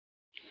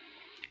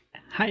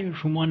Hi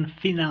everyone,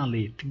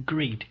 finale, the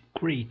great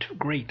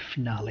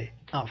finale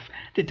of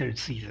the third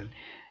season.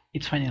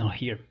 It's finally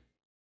here,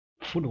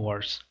 Food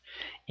Wars,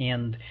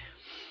 and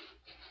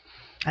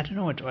I don't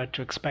know what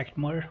to expect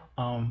more.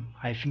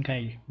 I think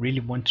I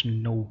really want to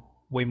know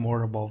way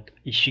more about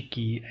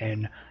Ishiki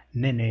and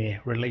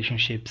Nene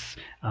relationships,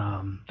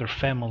 their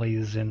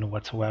families and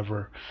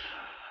whatsoever.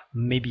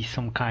 Maybe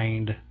some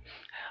kind.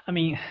 I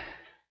mean,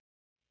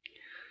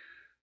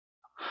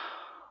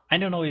 I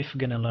don't know if we're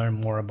gonna learn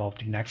more about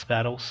the next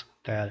battles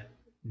that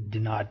do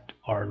not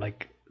are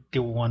like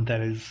the one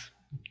that is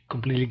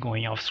completely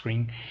going off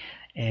screen,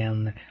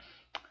 and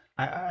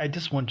I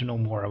just want to know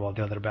more about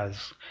the other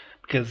battles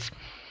because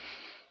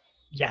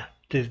yeah,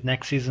 this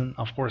next season,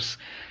 of course,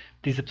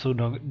 this episode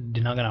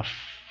they're not gonna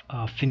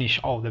finish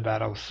all the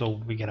battles,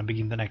 so we're gonna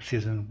begin the next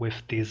season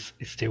with this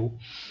still.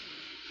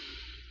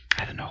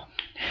 I don't know.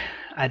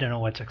 I don't know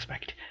what to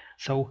expect.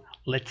 So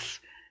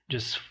let's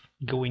just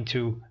go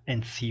into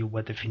and see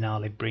what the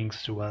finale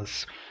brings to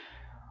us.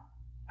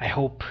 I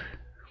hope,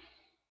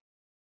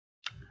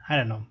 I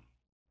don't know,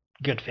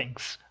 good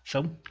things.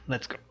 So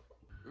let's go.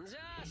 じゃ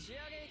あ仕上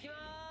げいきま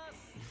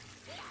す。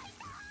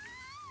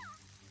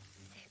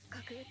せっか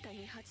く打った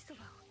二八そば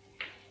を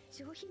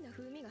上品な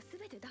風味がす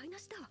べて台無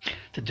しだ。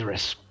The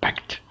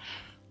respect.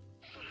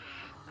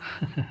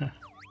 ダ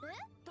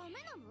メ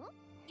なの？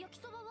焼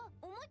きそばは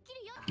思いっき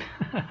りや。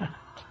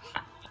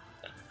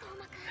相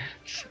馬くん、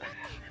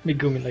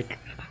 Megumi like,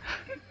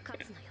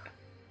 勝つのよ。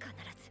必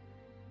ず。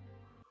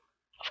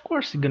 of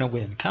course you're gonna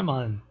win. Come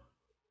on.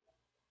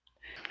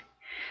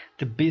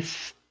 The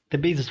base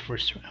is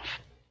first enough.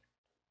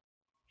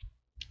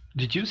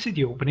 Did you see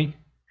the opening?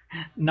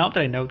 Now that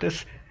I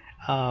notice,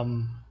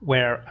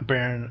 where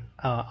apparent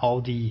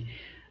all the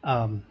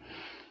um,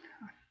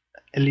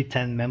 Elite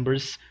 10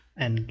 members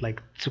and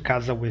like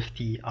Tsukasa with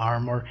the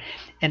armor,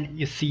 and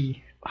you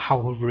see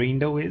how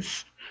Rindo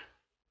is.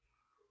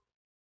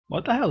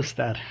 What the hell is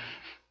that?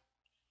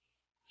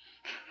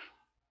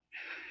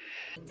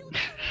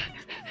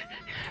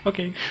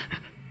 Okay.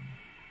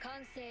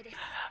 完成です。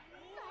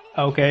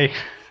 Okay.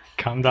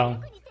 Calm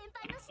down. 特に先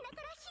輩の品か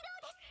ら披露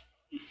で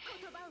す。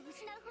言葉を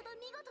失うほど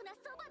見事な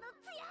そばの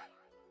艶。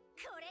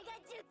これが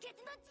十血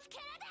の力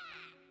だ。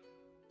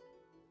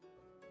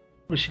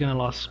 Was she gonna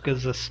lose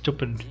because of a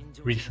stupid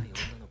reason?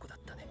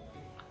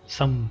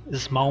 Some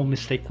small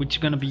mistake, which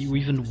is gonna be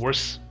even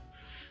worse.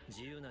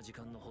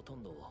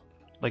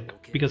 Like,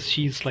 because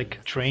she's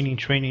like training,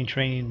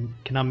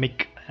 cannot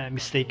make a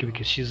mistake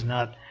because she's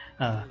not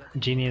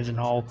genius and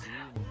all.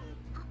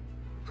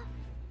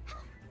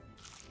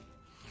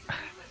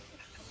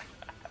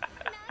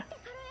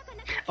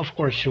 Of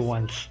course she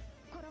wants.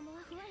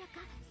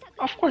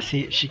 Of course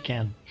she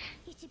can.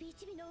 一尾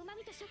一尾の旨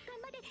味と食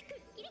感までくっ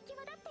きり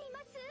際立ってい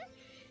ま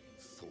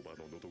す。 そば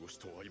の喉越し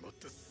と相まっ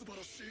て素晴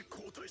らしい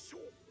好対象。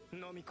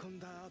飲み込ん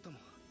だ後も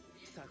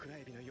桜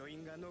エビの余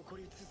韻が残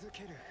り続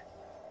ける。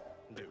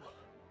では、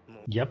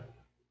もう Yep.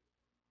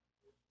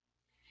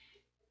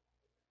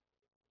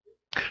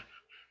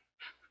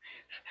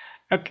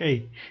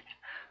 Okay.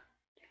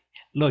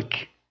 Look,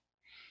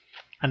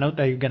 I know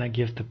that you're gonna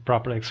give the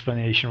proper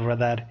explanation for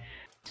that.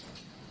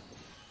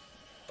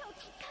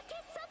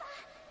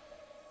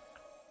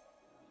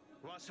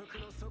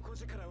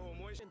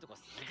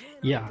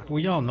 Yeah,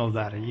 we all know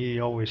that.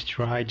 You always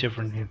try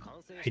different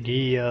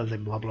ideas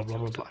and blah blah blah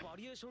blah blah.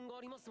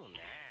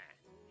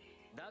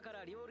 だか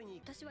ら料理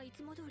に私はい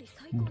つも通り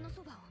最高の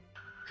そばを。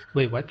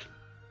 Wait, what?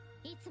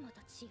 いつもと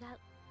違う。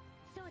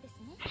そうです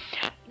ね。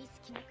ミ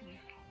スキノ国。い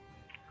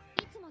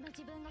つもの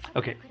自分のそば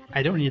と比 Okay, べて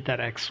I don't need that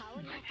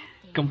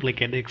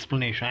complicated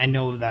explanation. I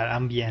know that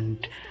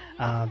ambient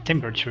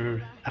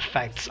temperature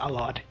affects a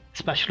lot,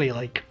 especially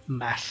like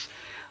mass.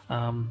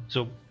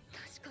 So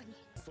確かに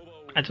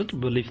I totally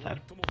believe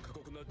that.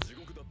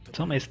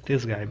 So is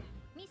this guy.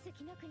 ミス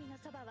キノ国の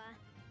そばは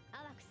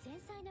淡く繊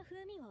細な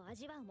風味を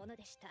味わうもの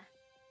でした。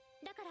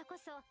だからこ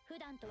そ普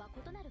段とは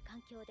異なる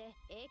環境で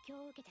影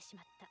響を受けてし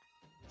まった。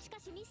しか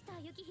しミスタ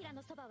ー雪平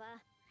のそば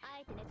はあ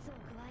えて熱を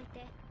加え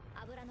て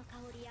油の香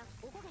りや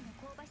おこげの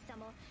香ばしさ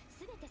も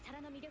全て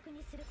皿の魅力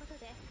にすること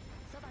で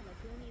そばの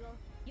風味を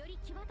より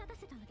際立た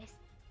せたのです。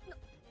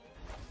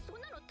そん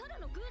なのただ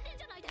の偶然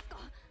じゃないです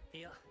か。い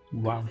や、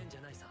 Wow. 偶然じ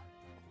ゃないさ。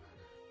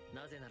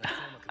なぜなら相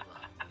馬くん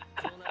は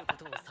こうなるこ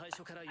とを最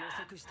初から予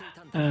測してい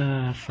たん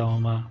だ。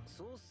 Soma.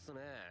 そうっすね。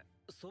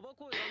そば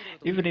粉を選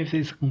んでると Even if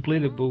it's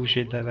completely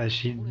bullshit that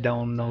she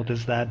don't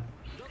notice that,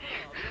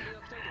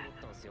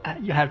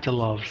 you have to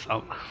love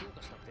Soma.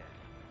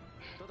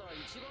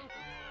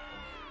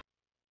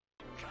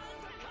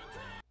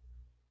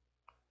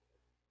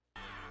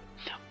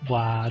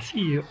 Wow,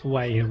 see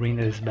why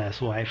Irina is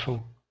best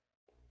waifu.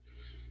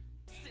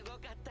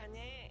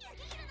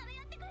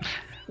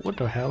 What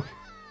the hell?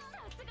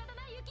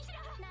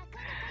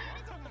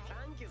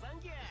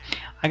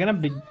 I'm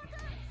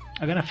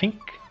gonna think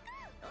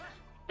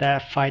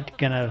that fight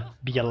gonna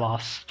be a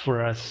loss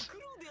for us.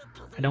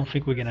 I don't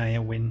think we're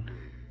gonna win.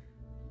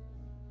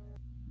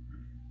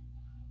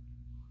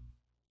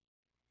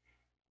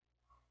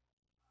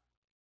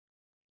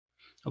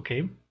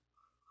 Okay.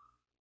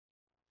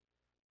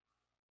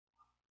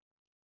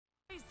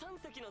 3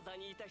隻の座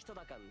にいた人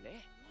だかん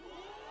ね。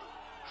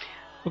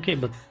 Okay,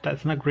 but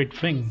that's not a great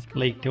thing.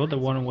 Like, the other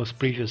one was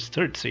previous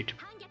third seat.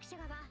 反逆者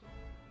側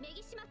メ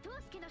ギシマトウ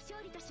スケの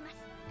勝利とします。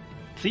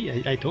 See,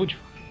 I told you.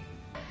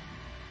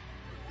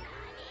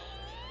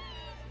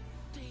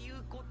 ってい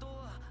うこと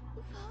は、フ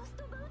ァース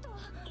トバウトは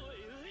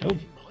Oh,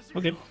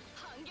 okay.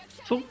 反逆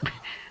者 So,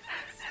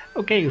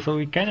 okay, so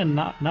we kind of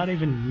not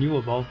even knew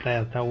about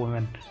that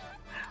woman.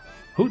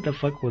 Who the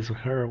fuck was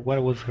her?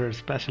 What was her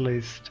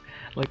specialist?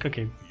 Like,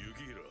 okay. ユ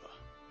キヒラ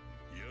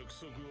約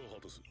束は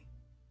果たす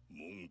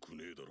文句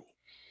ねえだろ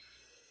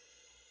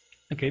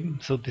Okay,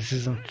 so this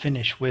season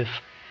finished with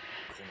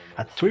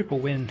a triple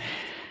win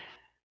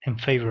in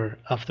favor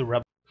of the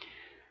Rebels.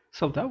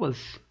 So that was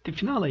the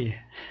finale.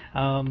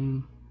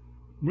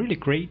 Really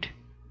great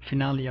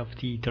finale of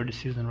the third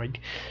season, right?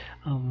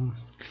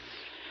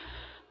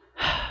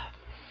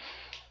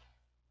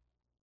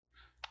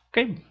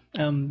 Okay,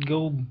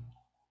 go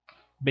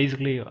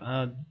basically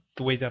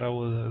the way that I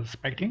was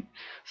expecting.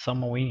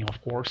 Sama winning,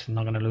 of course,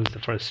 not gonna lose the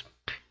first.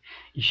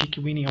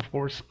 Ishiki winning, of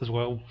course, as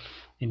well,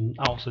 and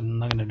also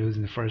not gonna lose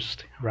in the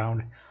first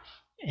round.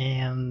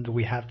 And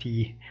we have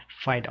the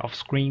fight off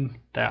screen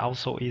that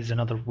also is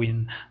another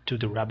win to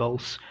the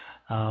Rebels,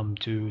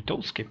 to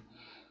Tosuke.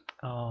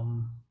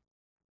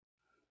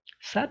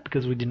 Sad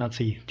because we did not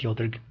see the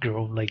other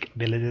girl like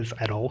abilities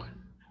at all.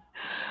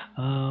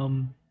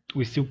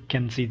 We still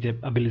can see the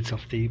abilities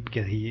of the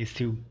because he is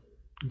still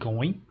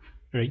going,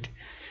 right?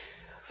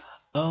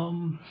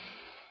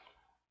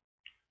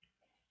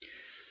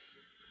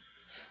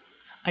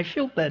 I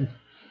feel that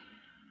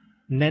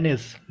Nen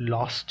is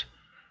lost.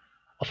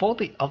 Of all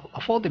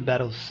the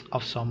battles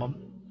of Soma,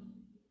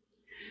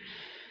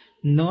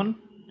 none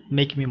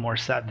make me more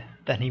sad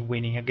than he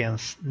winning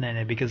against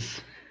Nene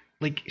because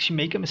like she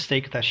make a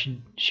mistake that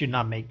she should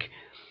not make.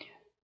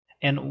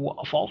 And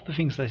of all the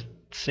things that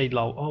say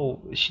like,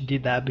 oh, she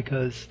did that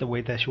because the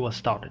way that she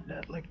was taught it.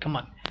 Like, come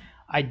on,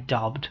 I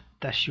doubt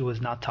that she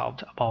was not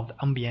taught about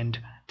ambient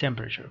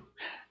temperature.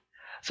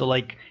 So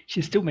like,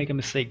 she still make a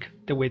mistake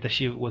the way that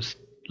she was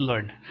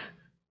learned.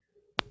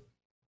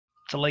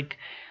 So like,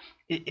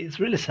 it's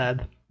really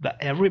sad that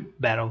every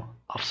battle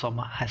of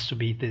Soma has to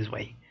be this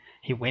way.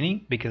 He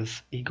winning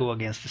because he go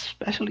against the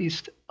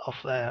specialist of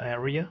the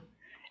area,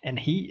 and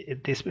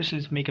the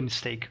specialist make a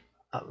mistake,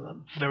 a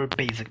very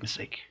basic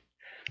mistake.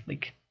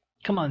 Like,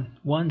 come on,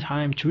 one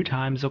time, two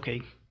times,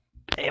 okay.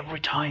 Every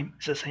time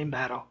it's the same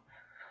battle.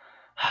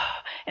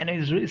 And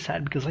it's really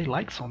sad because I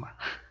like Soma.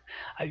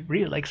 I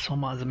really like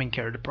Soma as a main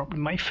character, probably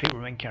my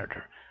favorite main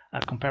character,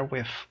 compared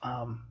with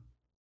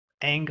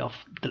Aang of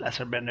the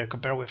Lesser Bender,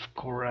 compared with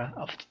Korra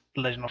of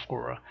the Legend of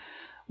Korra,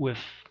 with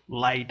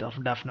Light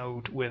of Death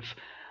Note, with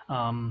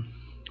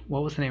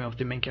what was the name of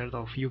the main character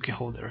of Yuki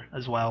Holder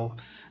as well,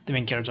 the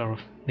main character of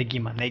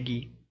Negima,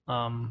 Negi,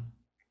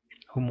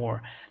 who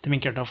more? The main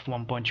character of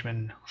One Punch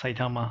Man,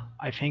 Saitama.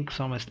 I think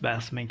Soma is the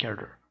best main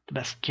character, the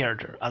best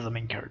character as a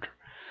main character.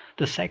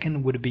 The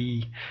second would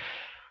be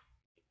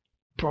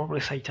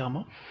probably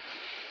Saitama.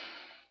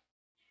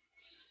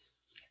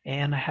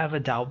 And I have a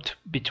doubt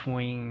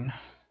between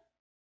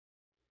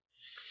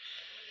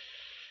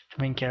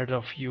the main character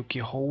of Yuki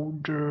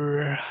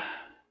Holder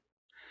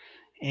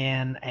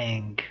and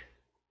Aang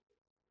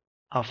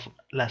of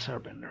Lesser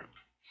Bender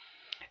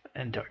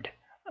and third.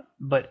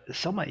 But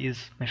Soma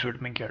is my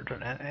favorite main character,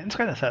 and it's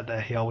kind of sad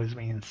that he always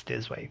wins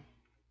this way.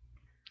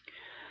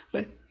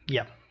 But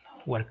yeah,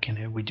 what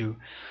can we do?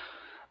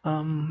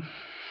 I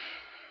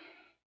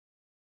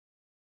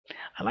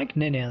like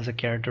Nene as a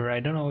character.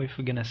 I don't know if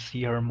we're gonna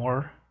see her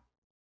more.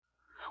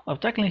 Well,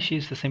 technically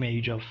she's the same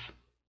age of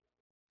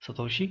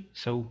Satoshi,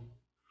 so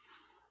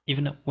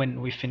even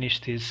when we finish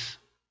this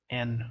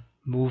and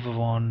move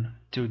on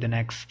to the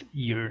next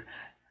year,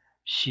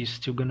 she's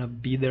still gonna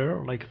be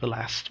there like the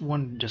last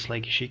one, just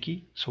like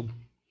Ishiki. So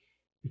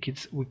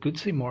we could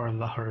see more of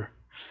her.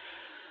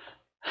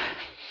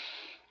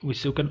 We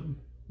still don't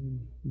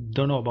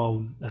know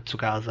about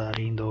Tsukasa,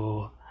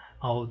 Rindo,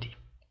 all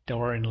the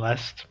were in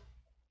last.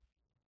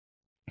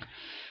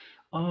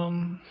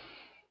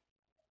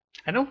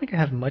 I don't think I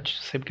have much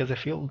to say because I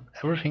feel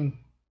everything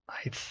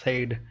I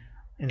said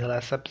in the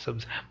last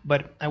episodes,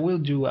 but I will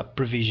do a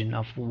prevision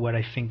of what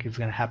I think is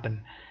gonna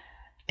happen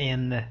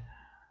in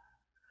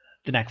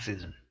the next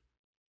season.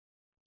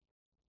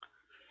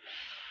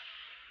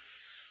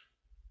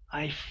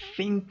 I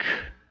think,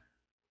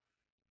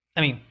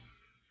 I mean,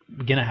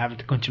 we're gonna have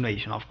the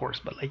continuation, of course,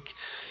 but like,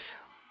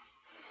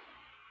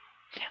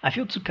 I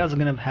feel Tsukasa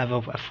gonna have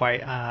a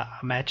fight, a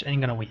match,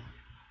 and gonna win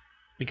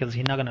because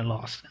he's not gonna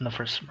lose in the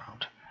first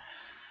round.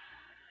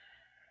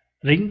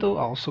 Rindo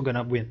also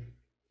gonna win.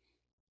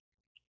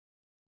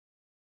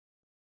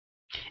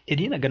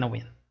 Irina gonna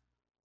win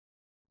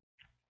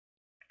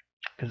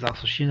because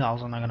also she's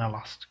also not gonna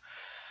lose.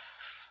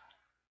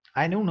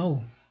 I don't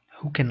know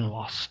who can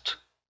lost.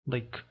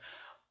 Like,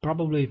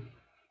 probably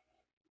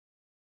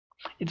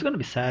it's gonna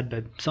be sad,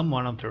 but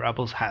someone of the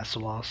rebels has to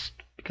lost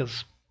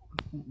because,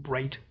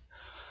 right?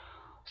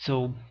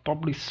 So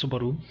probably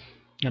Subaru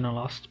gonna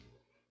last.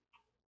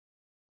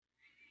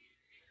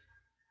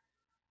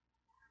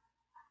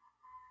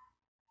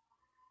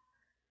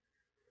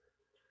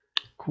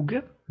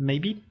 Kuga,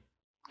 maybe.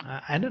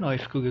 I don't know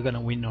if Kuga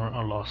gonna win or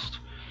lost.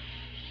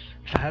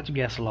 If I had to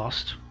guess,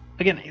 lost.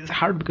 Again, it's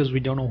hard because we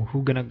don't know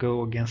who gonna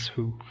go against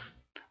who.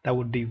 That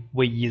would be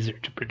way easier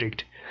to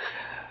predict.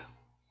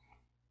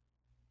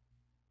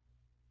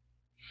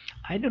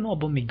 I don't know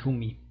about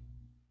Megumi.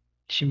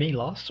 She may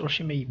lose or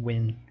she may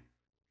win.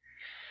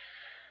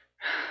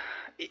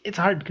 It's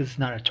hard because it's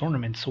not a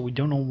tournament, so we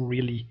don't know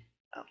really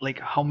like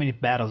how many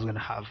battles gonna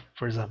have.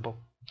 For example,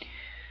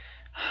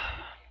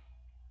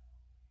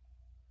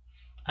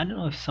 I don't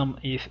know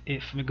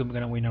if Megumi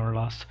gonna win or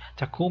lost.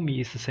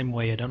 Takumi is the same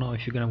way. I don't know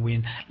if you're gonna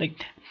win.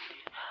 Like,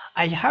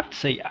 I have to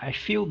say, I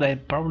feel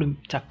that probably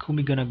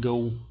Takumi gonna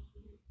go.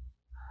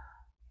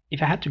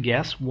 If I had to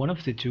guess, one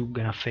of the two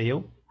gonna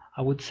fail.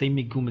 I would say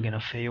Megumi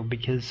gonna fail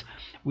because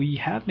we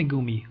have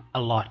Megumi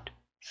a lot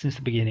since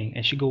the beginning,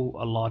 and she go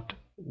a lot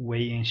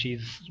way, and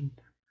she's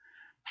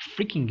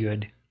freaking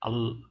good,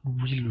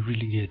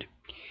 really good.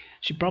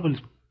 She probably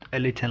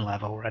Elite 10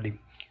 level already,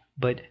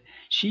 but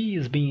she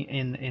has been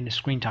in the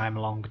screen time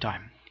a long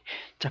time.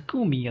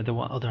 Takumi, on the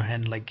other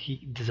hand, like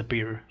he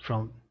disappeared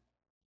from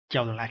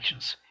Kyoto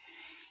Actions,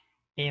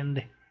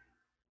 and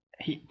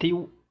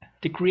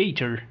the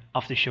creator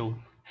of the show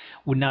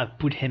would not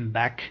put him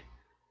back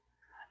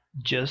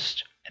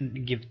just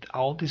and give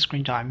all the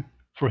screen time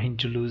for him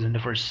to lose in the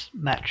first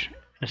match.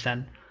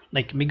 Understand?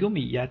 Like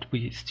Megumi, yet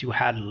we still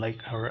had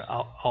like her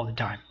all the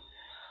time,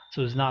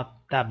 so it's not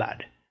that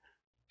bad.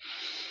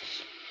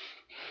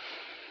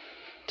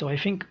 So I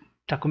think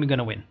Takumi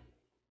gonna win.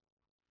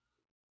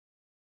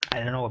 I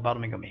don't know about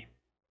Megumi.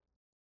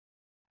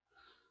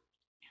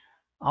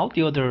 All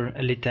the other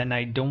Elite 10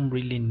 I don't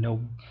really know.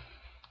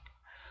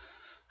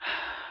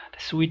 The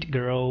sweet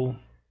girl,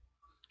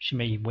 she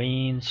may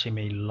win, she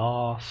may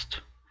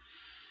lost.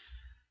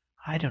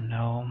 I don't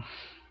know.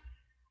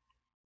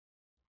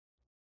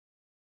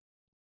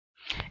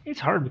 It's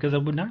hard because I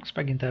would not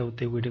expect that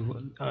they would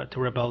the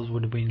rebels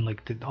would win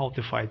like all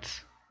the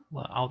fights,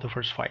 all the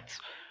first fights.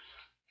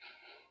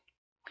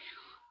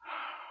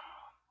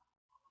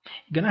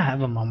 You're gonna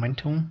have a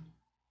momentum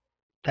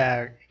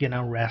that you're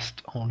gonna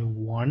rest only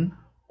one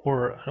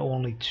or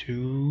only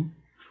two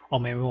or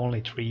maybe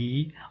only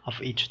three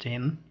of each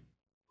team.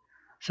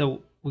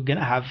 So we're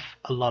gonna have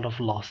a lot of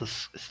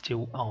losses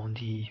still on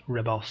the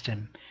rebels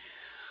team.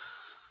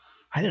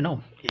 I don't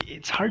know.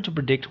 It's hard to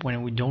predict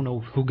when we don't know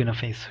who's gonna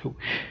face who.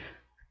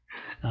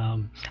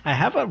 I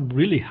have a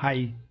really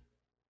high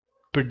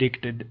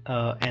predicted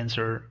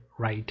answer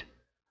right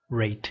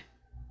rate.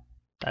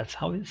 That's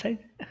how it says.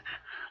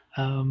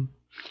 um,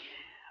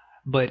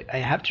 but I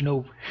have to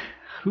know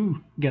who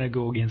gonna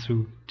go against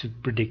who to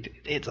predict.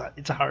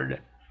 It's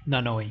hard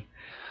not knowing.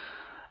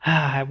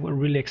 I would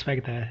really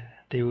expect that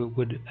they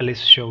would at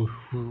least show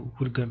who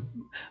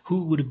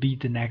would be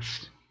the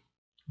next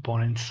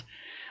opponents.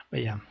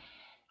 But yeah.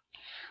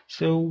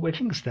 So I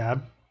think it's that.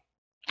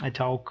 I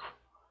talk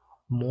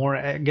more.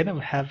 I'm gonna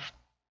have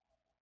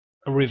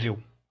a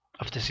review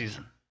of the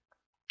season.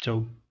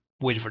 So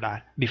wait for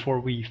that before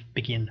we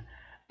begin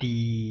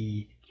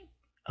the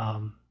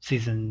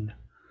season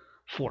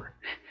 4.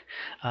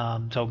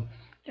 So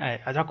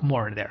I talk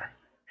more there.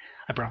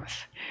 I promise.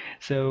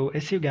 So I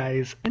see you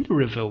guys in the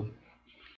review